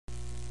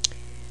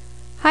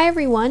Hi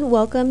everyone,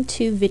 welcome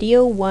to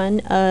video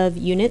 1 of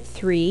Unit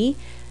 3,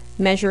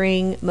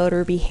 Measuring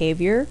Motor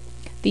Behavior.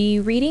 The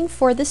reading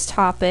for this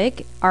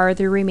topic are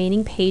the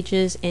remaining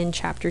pages in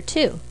Chapter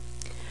 2.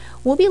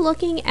 We'll be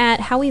looking at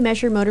how we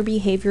measure motor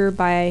behavior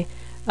through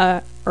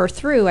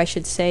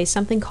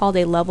something called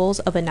a levels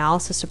of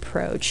analysis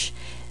approach.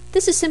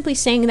 This is simply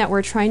saying that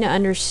we're trying to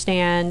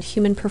understand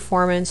human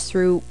performance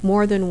through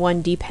more than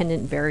one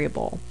dependent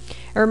variable.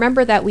 And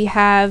remember that we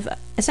have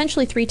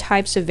essentially three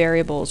types of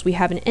variables. We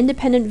have an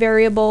independent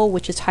variable,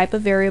 which is type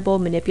of variable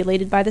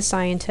manipulated by the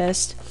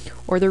scientist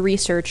or the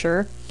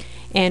researcher,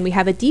 and we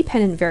have a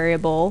dependent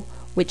variable,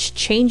 which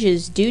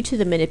changes due to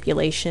the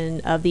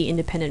manipulation of the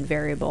independent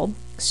variable.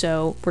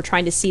 So we're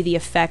trying to see the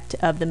effect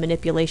of the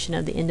manipulation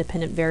of the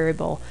independent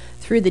variable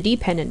through the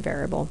dependent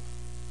variable.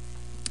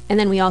 And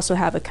then we also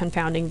have a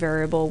confounding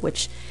variable,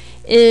 which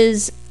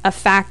is a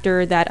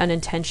factor that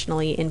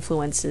unintentionally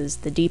influences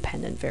the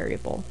dependent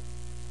variable.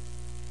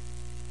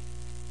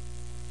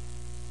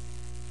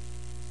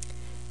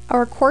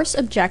 Our course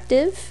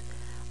objective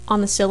on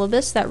the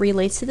syllabus that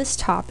relates to this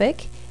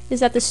topic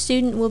is that the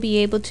student will be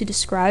able to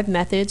describe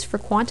methods for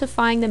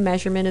quantifying the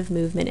measurement of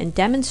movement and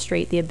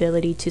demonstrate the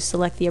ability to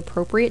select the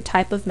appropriate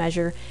type of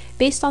measure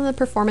based on the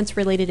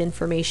performance-related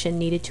information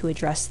needed to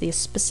address the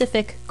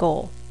specific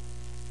goal.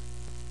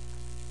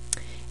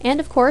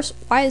 And of course,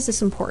 why is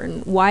this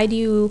important? Why do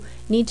you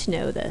need to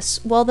know this?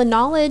 Well, the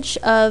knowledge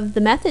of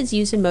the methods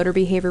used in motor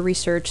behavior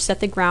research set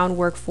the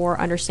groundwork for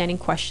understanding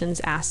questions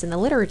asked in the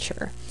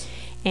literature.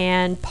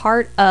 And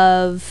part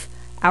of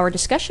our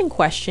discussion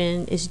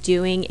question is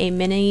doing a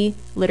mini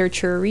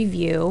literature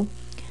review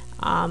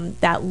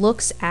that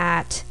looks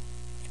at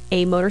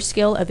a motor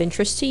skill of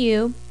interest to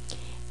you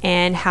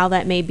and how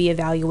that may be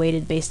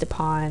evaluated based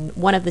upon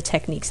one of the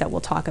techniques that we'll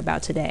talk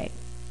about today.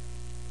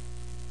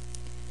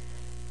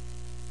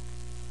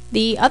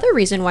 The other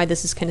reason why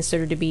this is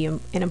considered to be an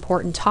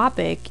important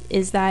topic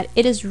is that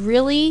it is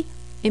really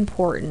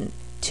important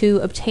to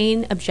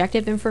obtain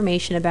objective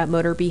information about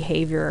motor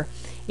behavior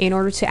in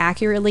order to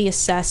accurately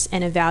assess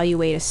and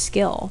evaluate a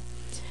skill.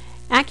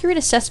 Accurate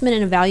assessment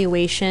and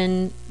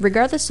evaluation,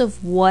 regardless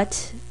of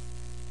what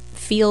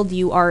field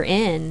you are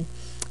in,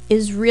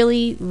 is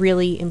really,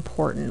 really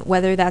important,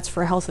 whether that's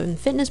for health and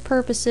fitness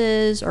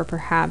purposes or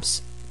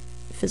perhaps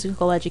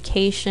physical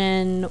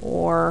education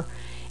or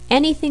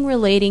anything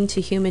relating to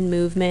human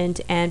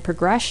movement and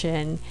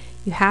progression.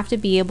 You have to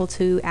be able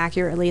to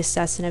accurately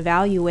assess and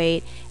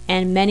evaluate,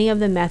 and many of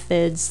the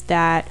methods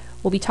that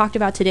will be talked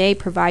about today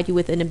provide you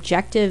with an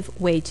objective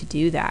way to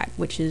do that,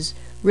 which is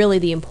really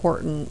the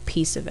important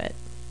piece of it.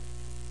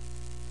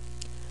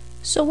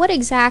 So what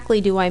exactly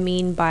do I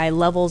mean by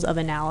levels of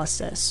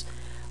analysis?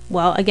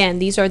 Well, again,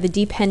 these are the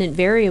dependent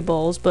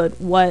variables, but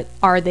what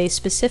are they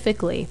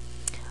specifically?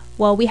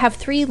 Well, we have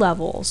three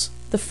levels.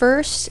 The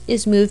first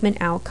is movement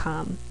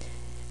outcome.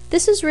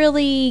 This is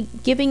really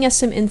giving us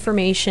some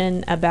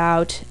information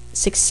about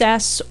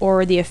success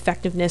or the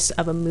effectiveness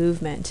of a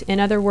movement. In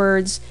other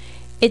words,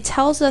 it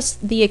tells us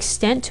the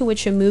extent to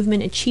which a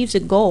movement achieves a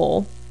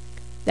goal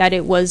that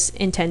it was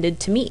intended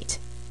to meet.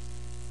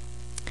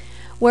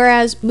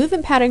 Whereas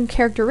movement pattern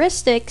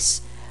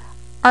characteristics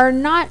are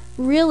not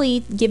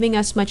really giving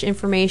us much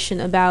information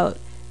about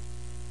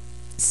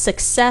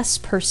success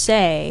per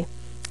se,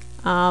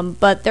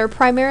 but they're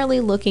primarily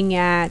looking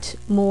at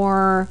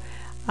more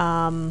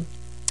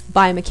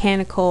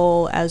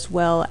biomechanical as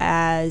well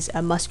as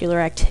muscular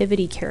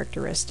activity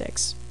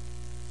characteristics.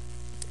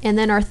 And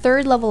then our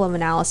third level of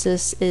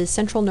analysis is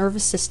central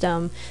nervous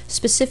system,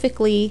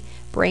 specifically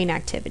brain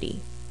activity.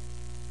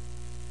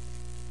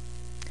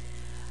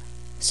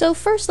 So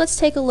first, let's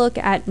take a look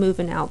at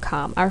movement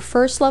outcome. Our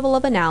first level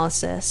of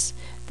analysis,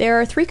 there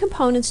are three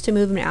components to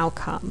movement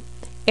outcome: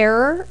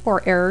 error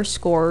or error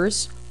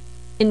scores.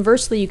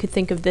 Inversely, you could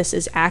think of this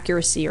as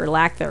accuracy or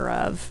lack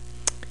thereof.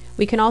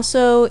 We can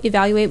also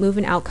evaluate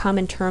movement outcome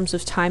in terms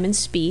of time and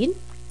speed,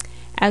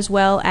 as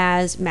well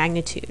as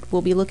magnitude.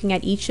 We'll be looking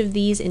at each of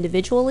these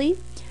individually,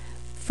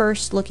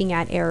 first looking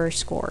at error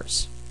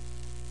scores.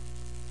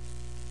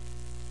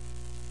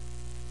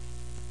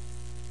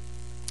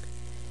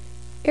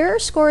 Error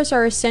scores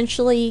are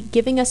essentially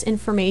giving us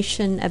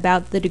information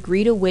about the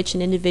degree to which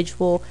an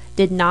individual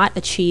did not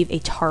achieve a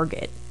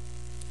target.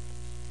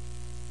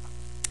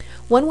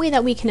 One way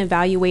that we can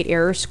evaluate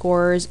error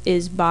scores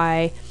is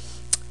by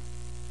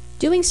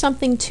doing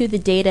something to the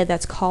data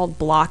that's called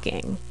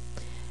blocking.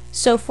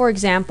 So for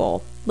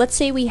example, let's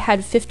say we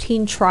had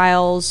 15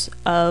 trials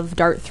of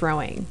dart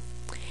throwing,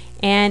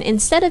 and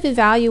instead of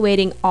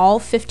evaluating all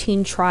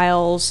 15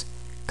 trials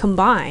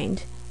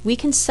combined, we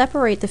can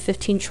separate the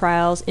 15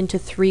 trials into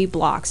three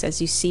blocks, as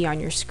you see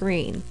on your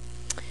screen.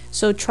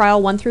 So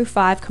trial 1 through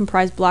 5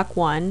 comprise block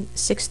 1,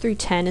 6 through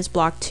 10 is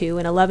block 2,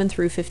 and 11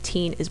 through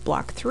 15 is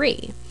block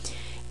 3.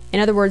 In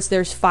other words,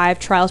 there's 5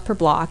 trials per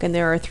block, and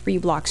there are 3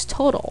 blocks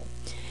total.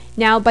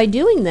 Now, by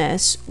doing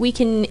this, we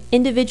can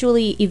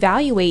individually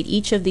evaluate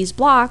each of these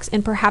blocks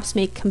and perhaps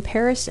make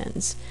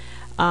comparisons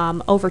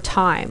over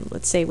time,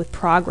 let's say with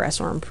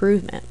progress or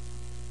improvement.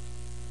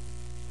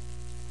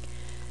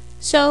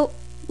 So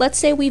let's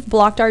say we've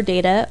blocked our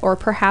data, or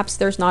perhaps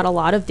there's not a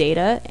lot of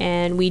data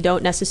and we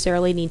don't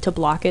necessarily need to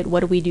block it.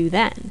 What do we do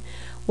then?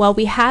 Well,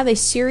 we have a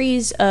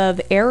series of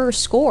error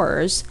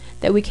scores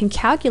that we can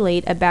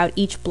calculate about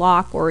each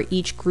block or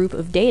each group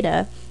of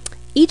data,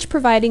 each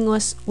providing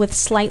us with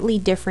slightly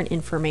different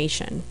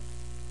information.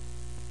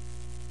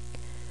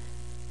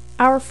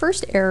 Our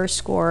first error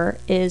score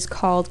is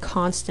called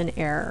constant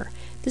error.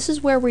 This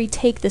is where we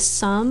take the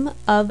sum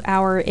of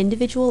our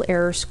individual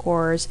error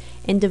scores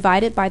and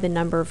divide it by the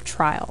number of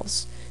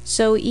trials.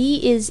 So E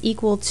is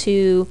equal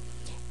to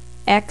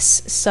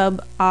x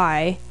sub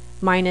I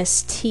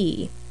minus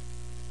t,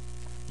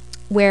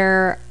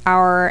 where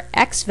our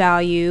x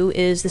value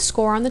is the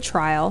score on the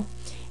trial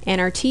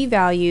and our t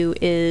value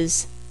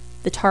is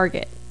the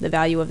target, the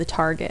value of the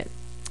target.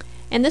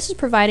 And this is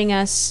providing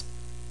us,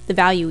 the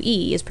value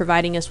E is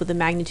providing us with the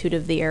magnitude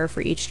of the error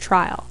for each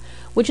trial,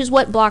 which is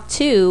what block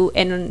 2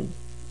 and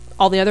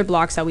all the other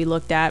blocks that we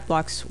looked at,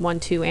 blocks 1,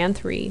 2, and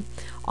 3,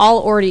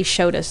 all already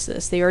showed us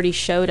this. They already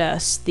showed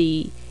us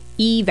the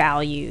E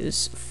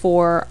values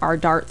for our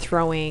dart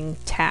throwing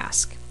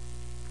task.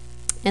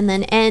 And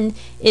then N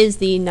is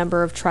the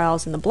number of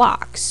trials in the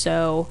block.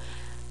 So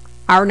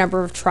our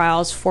number of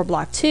trials for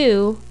block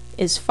 2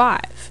 is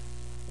 5.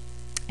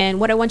 And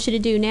what I want you to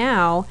do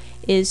now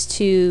is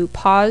to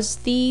pause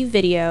the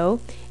video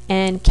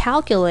and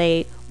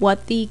calculate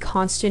what the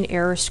constant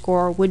error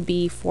score would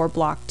be for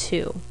block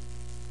 2.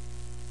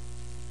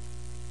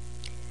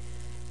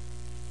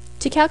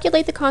 To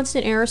calculate the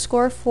constant error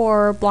score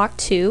for block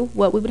 2,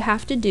 what we would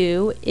have to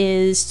do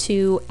is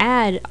to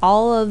add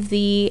all of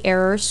the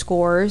error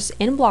scores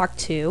in block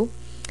 2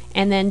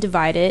 and then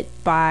divide it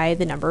by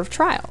the number of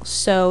trials.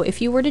 So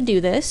if you were to do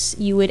this,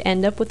 you would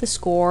end up with a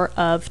score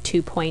of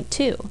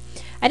 2.2.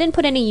 I didn't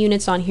put any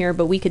units on here,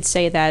 but we could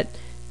say that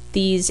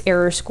these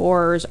error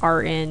scores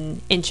are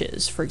in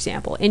inches, for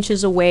example,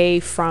 inches away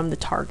from the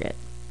target.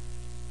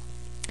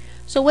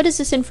 So what does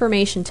this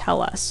information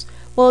tell us?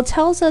 Well, it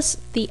tells us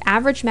the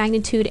average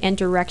magnitude and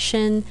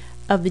direction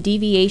of the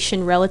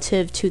deviation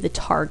relative to the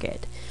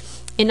target.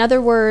 In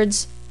other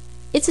words,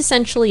 it's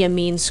essentially a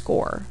mean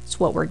score. It's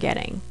what we're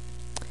getting.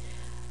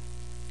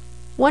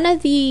 One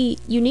of the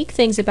unique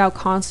things about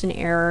constant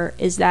error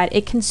is that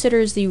it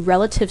considers the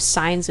relative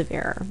signs of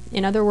error.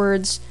 In other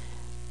words,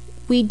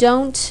 we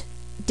don't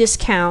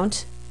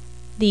discount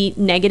the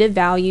negative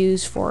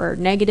values for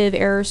negative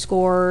error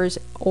scores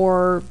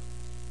or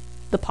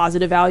the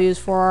positive values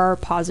for our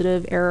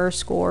positive error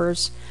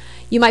scores.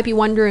 You might be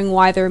wondering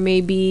why there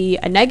may be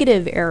a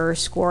negative error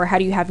score. How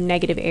do you have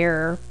negative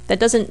error? That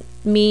doesn't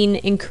mean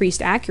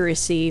increased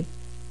accuracy.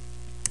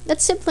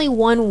 That's simply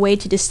one way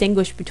to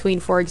distinguish between,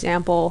 for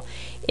example,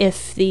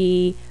 if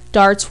the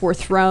darts were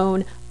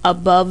thrown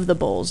above the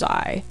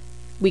bullseye,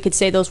 we could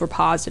say those were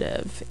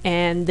positive,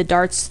 and the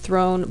darts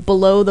thrown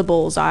below the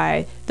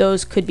bullseye,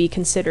 those could be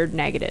considered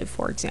negative,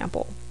 for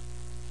example.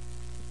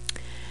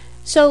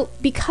 So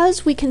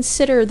because we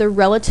consider the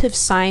relative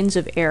signs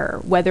of error,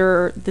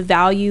 whether the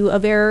value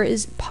of error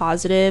is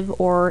positive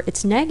or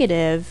it's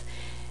negative,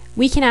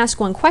 we can ask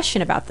one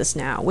question about this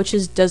now, which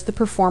is, does the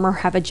performer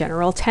have a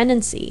general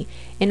tendency?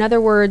 In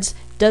other words,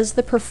 does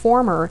the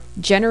performer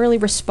generally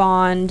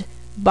respond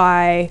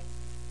by,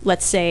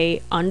 let's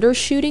say,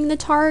 undershooting the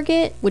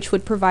target, which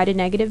would provide a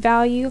negative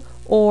value,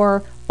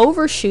 or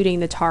overshooting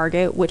the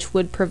target, which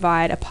would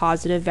provide a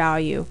positive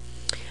value?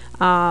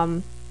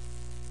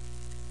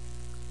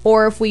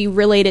 Or if we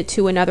relate it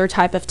to another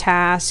type of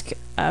task,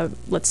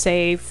 let's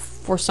say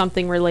for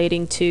something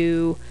relating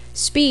to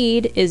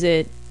speed, is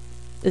a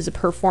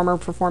performer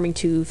performing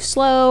too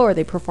slow? Are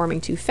they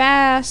performing too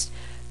fast?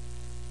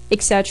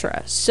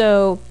 Etc.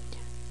 So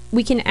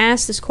we can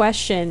ask this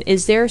question,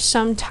 is there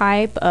some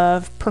type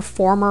of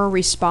performer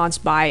response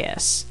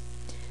bias?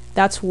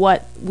 That's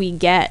what we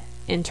get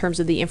in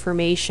terms of the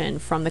information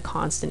from the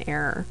constant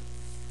error.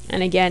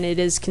 And again, it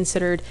is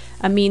considered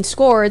a mean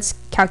score. It's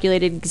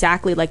calculated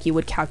exactly like you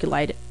would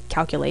calculate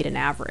an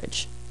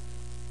average.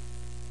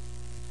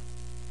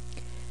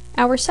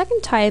 Our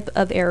second type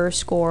of error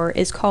score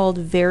is called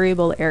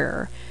variable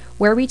error,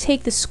 where we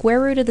take the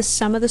square root of the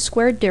sum of the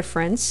squared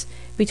difference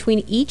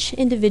between each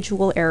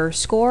individual error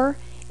score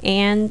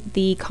and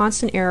the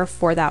constant error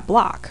for that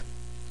block.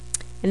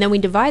 And then we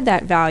divide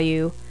that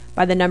value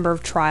by the number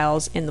of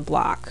trials in the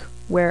block,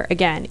 where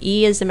again,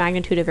 E is the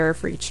magnitude of error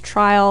for each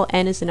trial,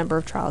 N is the number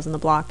of trials in the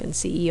block, and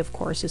CE, of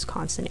course, is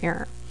constant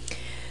error.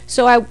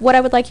 So what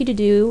I would like you to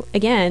do,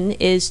 again,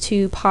 is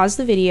to pause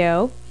the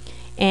video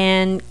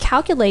and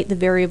calculate the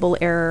variable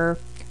error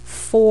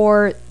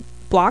for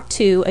block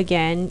 2,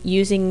 again,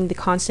 using the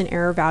constant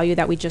error value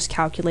that we just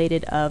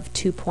calculated of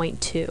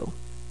 2.2.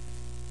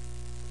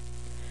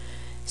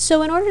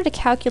 So in order to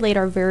calculate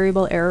our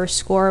variable error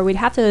score, we'd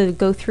have to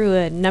go through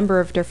a number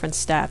of different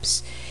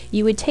steps.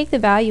 You would take the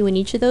value in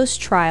each of those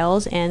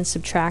trials and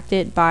subtract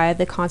it by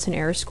the constant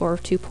error score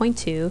of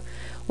 2.2.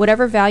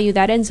 Whatever value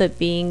that ends up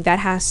being, that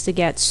has to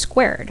get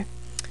squared.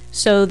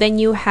 So then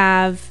you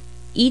have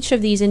each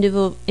of these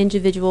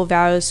individual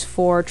values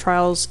for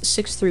trials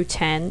 6 through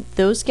 10.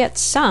 Those get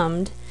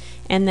summed,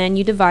 and then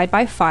you divide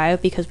by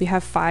 5 because we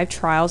have 5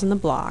 trials in the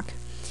block,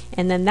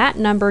 and then that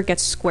number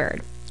gets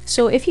squared.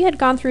 So if you had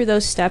gone through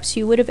those steps,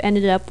 you would have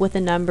ended up with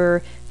a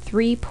number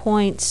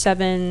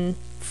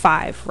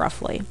 3.75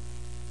 roughly.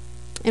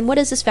 And what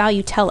does this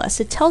value tell us?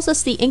 It tells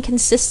us the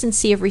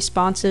inconsistency of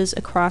responses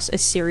across a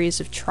series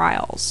of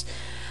trials.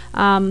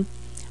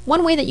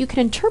 One way that you can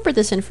interpret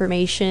this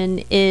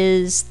information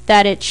is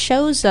that it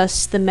shows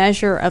us the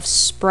measure of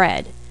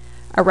spread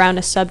around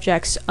a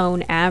subject's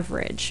own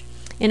average.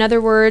 In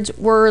other words,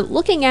 we're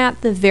looking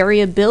at the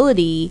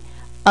variability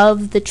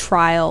of the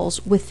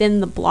trials within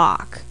the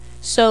block.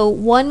 So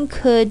one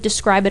could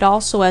describe it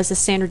also as the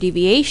standard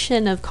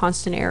deviation of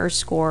constant error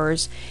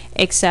scores,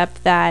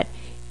 except that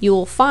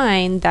you'll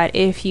find that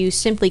if you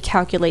simply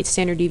calculate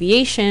standard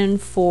deviation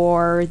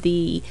for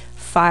the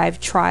 5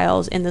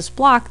 trials in this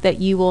block,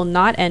 that you will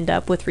not end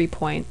up with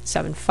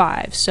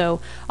 3.75. So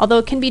although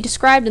it can be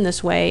described in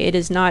this way, it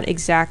is not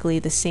exactly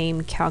the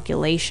same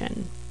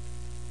calculation.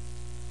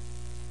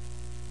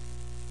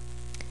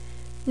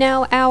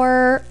 Now,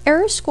 our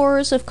error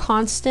scores of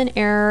constant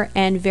error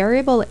and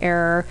variable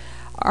error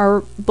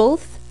are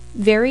both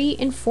very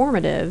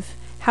informative.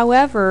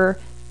 However,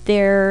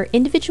 their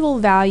individual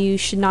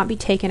values should not be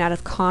taken out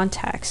of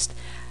context.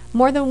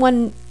 More than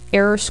one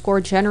error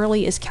score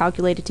generally is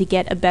calculated to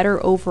get a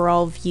better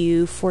overall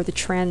view for the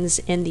trends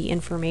in the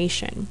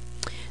information.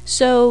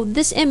 So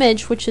this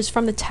image, which is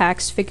from the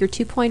text, figure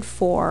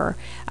 2.4,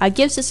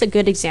 gives us a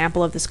good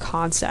example of this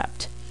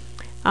concept.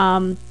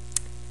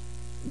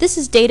 This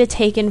is data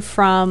taken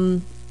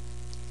from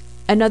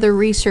another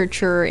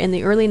researcher in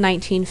the early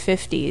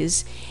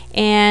 1950s,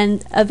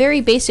 and a very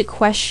basic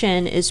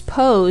question is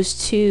posed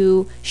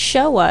to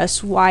show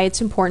us why it's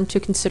important to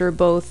consider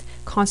both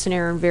constant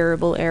error and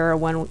variable error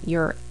when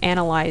you're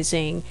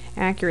analyzing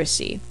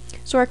accuracy.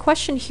 So our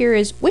question here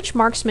is, which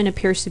marksman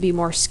appears to be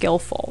more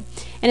skillful?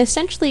 And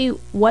essentially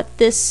what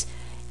this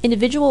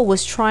individual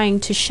was trying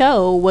to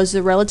show was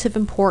the relative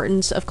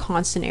importance of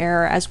constant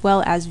error as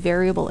well as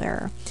variable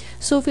error.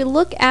 So if we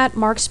look at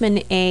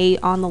marksman A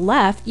on the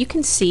left, you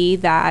can see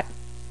that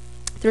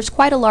there's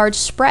quite a large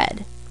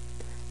spread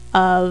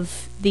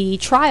of the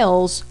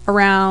trials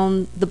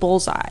around the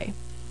bullseye.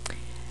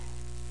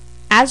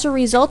 As a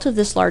result of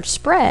this large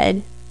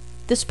spread,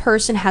 this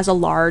person has a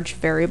large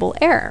variable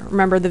error.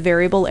 Remember, the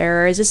variable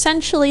error is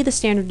essentially the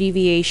standard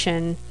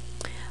deviation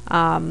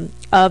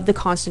of the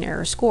constant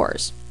error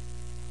scores.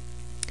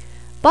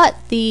 But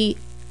the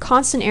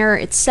constant error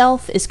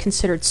itself is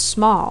considered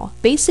small,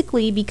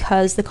 basically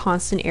because the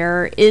constant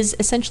error is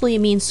essentially a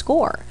mean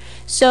score.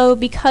 So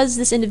because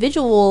this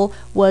individual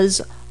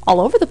was all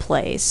over the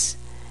place,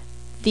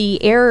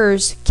 the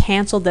errors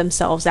canceled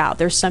themselves out.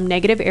 There's some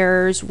negative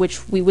errors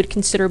which we would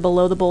consider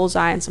below the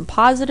bullseye and some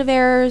positive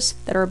errors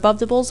that are above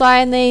the bullseye,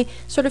 and they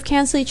sort of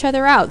cancel each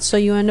other out, so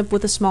you end up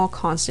with a small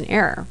constant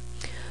error.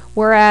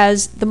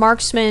 Whereas the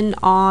marksman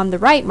on the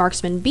right,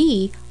 marksman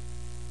B,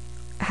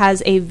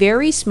 has a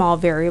very small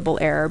variable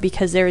error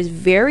because there is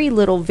very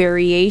little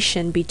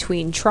variation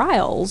between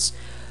trials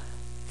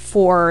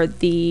for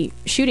the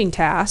shooting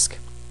task.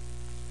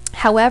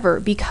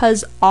 However,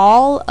 because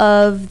all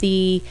of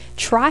the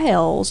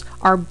trials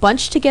are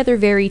bunched together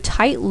very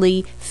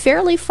tightly,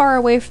 fairly far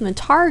away from the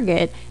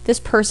target, this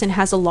person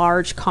has a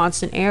large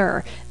constant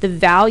error. The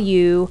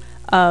value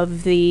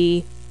of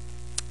the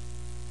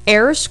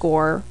error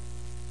score,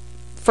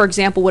 for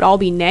example, would all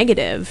be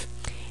negative,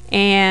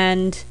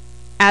 and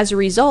as a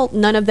result,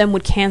 none of them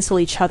would cancel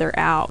each other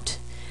out.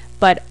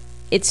 But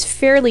it's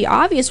fairly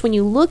obvious when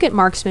you look at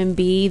marksman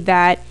B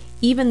that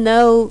even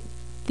though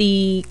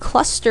the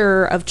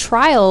cluster of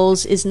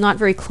trials is not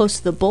very close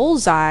to the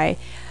bullseye,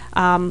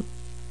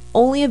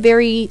 only a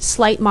very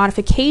slight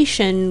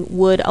modification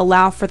would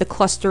allow for the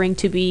clustering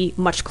to be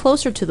much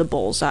closer to the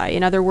bullseye.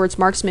 In other words,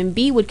 marksman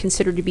B would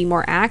consider to be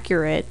more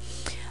accurate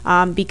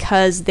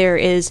because there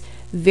is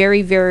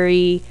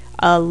very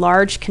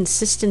large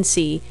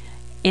consistency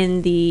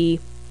in the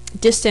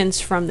distance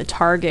from the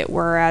target,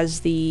 whereas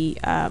the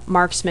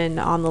marksman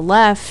on the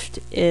left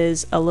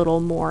is a little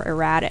more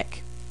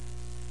erratic.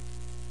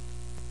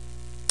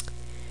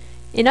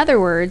 In other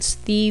words,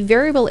 the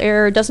variable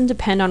error doesn't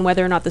depend on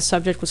whether or not the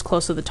subject was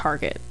close to the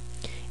target.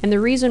 And the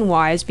reason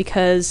why is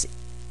because,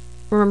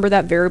 remember,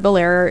 that variable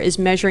error is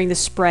measuring the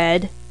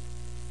spread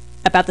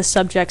about the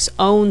subject's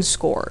own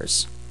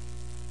scores.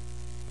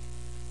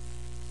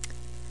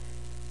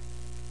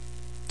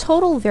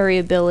 Total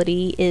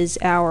variability is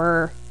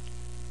our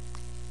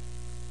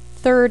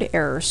third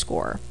error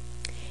score.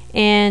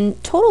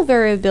 And total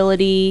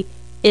variability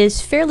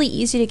is fairly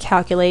easy to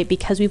calculate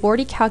because we've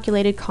already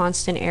calculated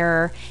constant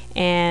error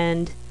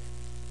and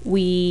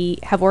we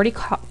have already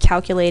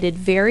calculated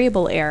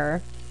variable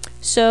error.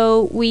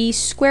 So we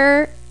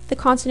square the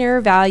constant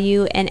error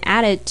value and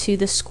add it to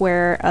the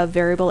square of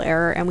variable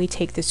error, and we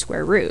take the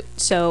square root.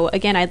 So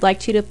again, I'd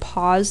like you to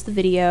pause the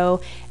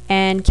video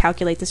and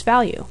calculate this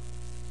value.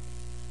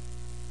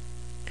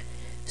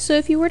 So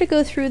if you were to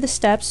go through the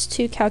steps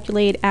to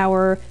calculate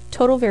our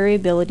total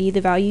variability, the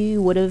value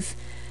you would have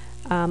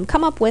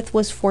come up with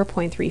was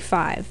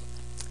 4.35.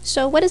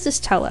 So what does this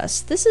tell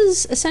us? This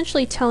is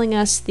essentially telling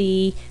us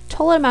the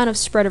total amount of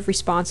spread of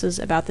responses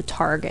about the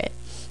target.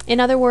 In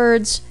other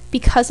words,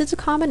 because it's a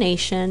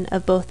combination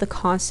of both the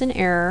constant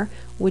error,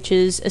 which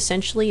is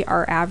essentially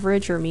our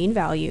average or mean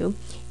value,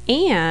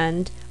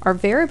 and our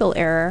variable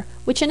error,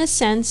 which in a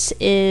sense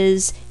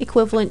is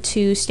equivalent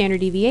to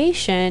standard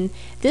deviation,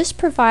 this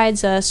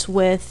provides us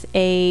with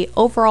an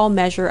overall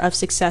measure of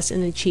success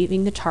in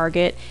achieving the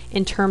target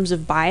in terms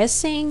of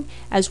biasing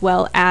as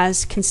well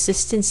as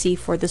consistency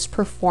for this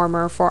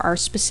performer for our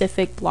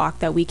specific block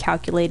that we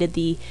calculated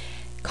the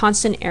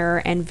constant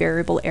error and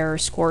variable error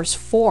scores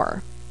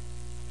for.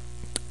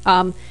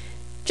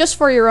 Just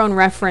for your own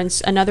reference,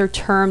 another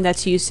term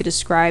that's used to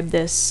describe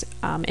this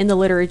in the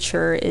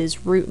literature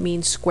is root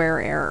mean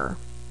square error.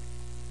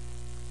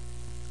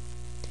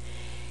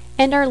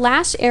 And our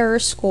last error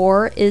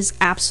score is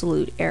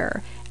absolute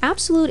error.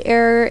 Absolute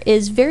error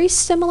is very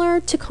similar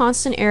to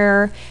constant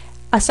error,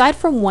 aside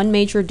from one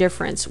major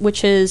difference,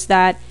 which is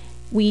that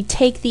we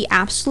take the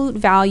absolute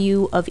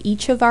value of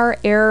each of our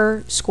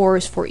error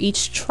scores for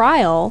each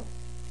trial,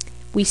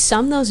 we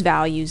sum those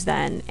values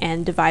then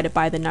and divide it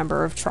by the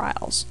number of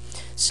trials.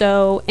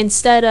 So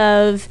instead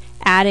of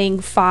adding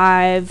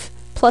 5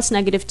 plus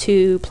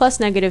 -2 plus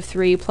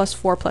 -3 plus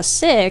 4 plus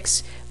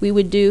 6, we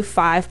would do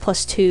 5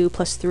 plus 2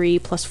 plus 3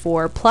 plus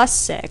 4 plus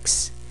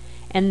 6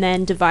 and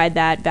then divide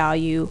that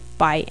value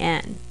by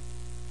n.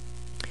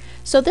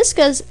 So this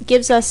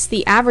gives us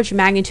the average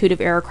magnitude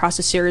of error across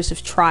a series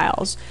of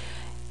trials,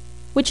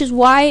 which is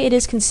why it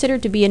is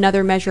considered to be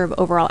another measure of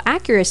overall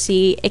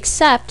accuracy,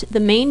 except the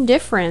main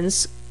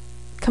difference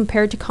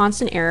compared to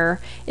constant error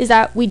is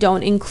that we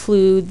don't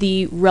include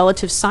the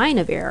relative sign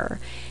of error.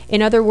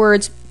 In other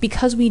words,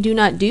 because we do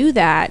not do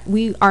that,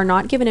 we are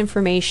not given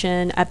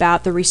information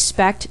about the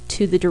respect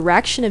to the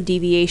direction of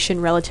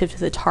deviation relative to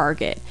the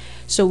target.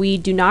 So we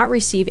do not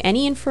receive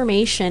any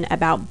information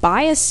about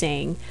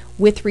biasing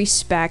with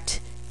respect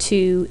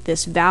to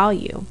this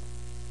value.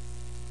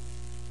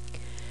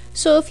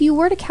 So if you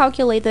were to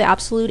calculate the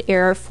absolute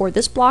error for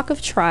this block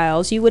of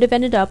trials, you would have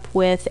ended up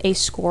with a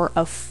score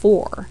of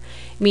 4,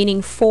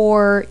 meaning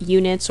 4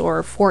 units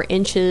or 4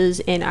 inches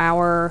in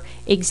our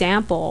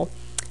example,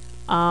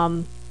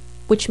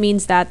 which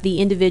means that the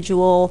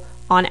individual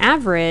on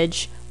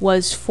average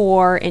was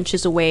 4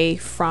 inches away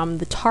from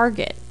the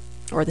target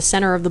or the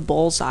center of the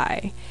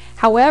bullseye.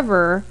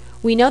 However,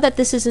 we know that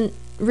this isn't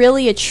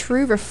really a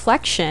true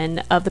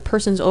reflection of the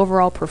person's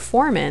overall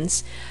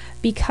performance,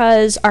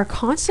 because our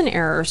constant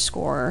error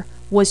score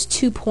was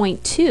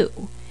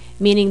 2.2,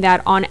 meaning that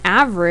on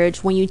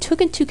average, when you took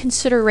into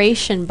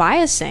consideration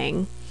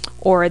biasing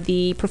or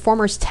the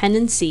performer's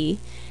tendency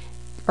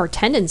or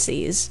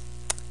tendencies,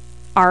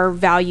 our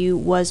value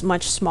was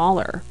much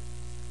smaller.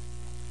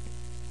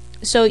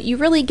 So you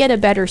really get a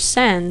better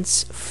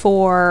sense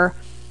for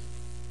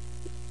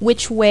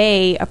which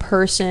way a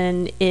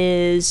person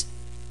is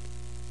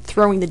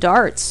throwing the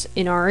darts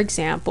in our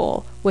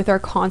example with our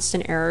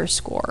constant error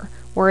score.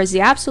 Whereas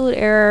the absolute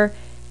error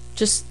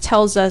just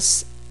tells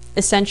us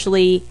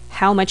essentially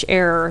how much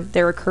error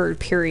there occurred,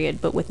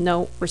 period, but with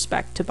no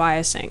respect to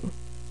biasing.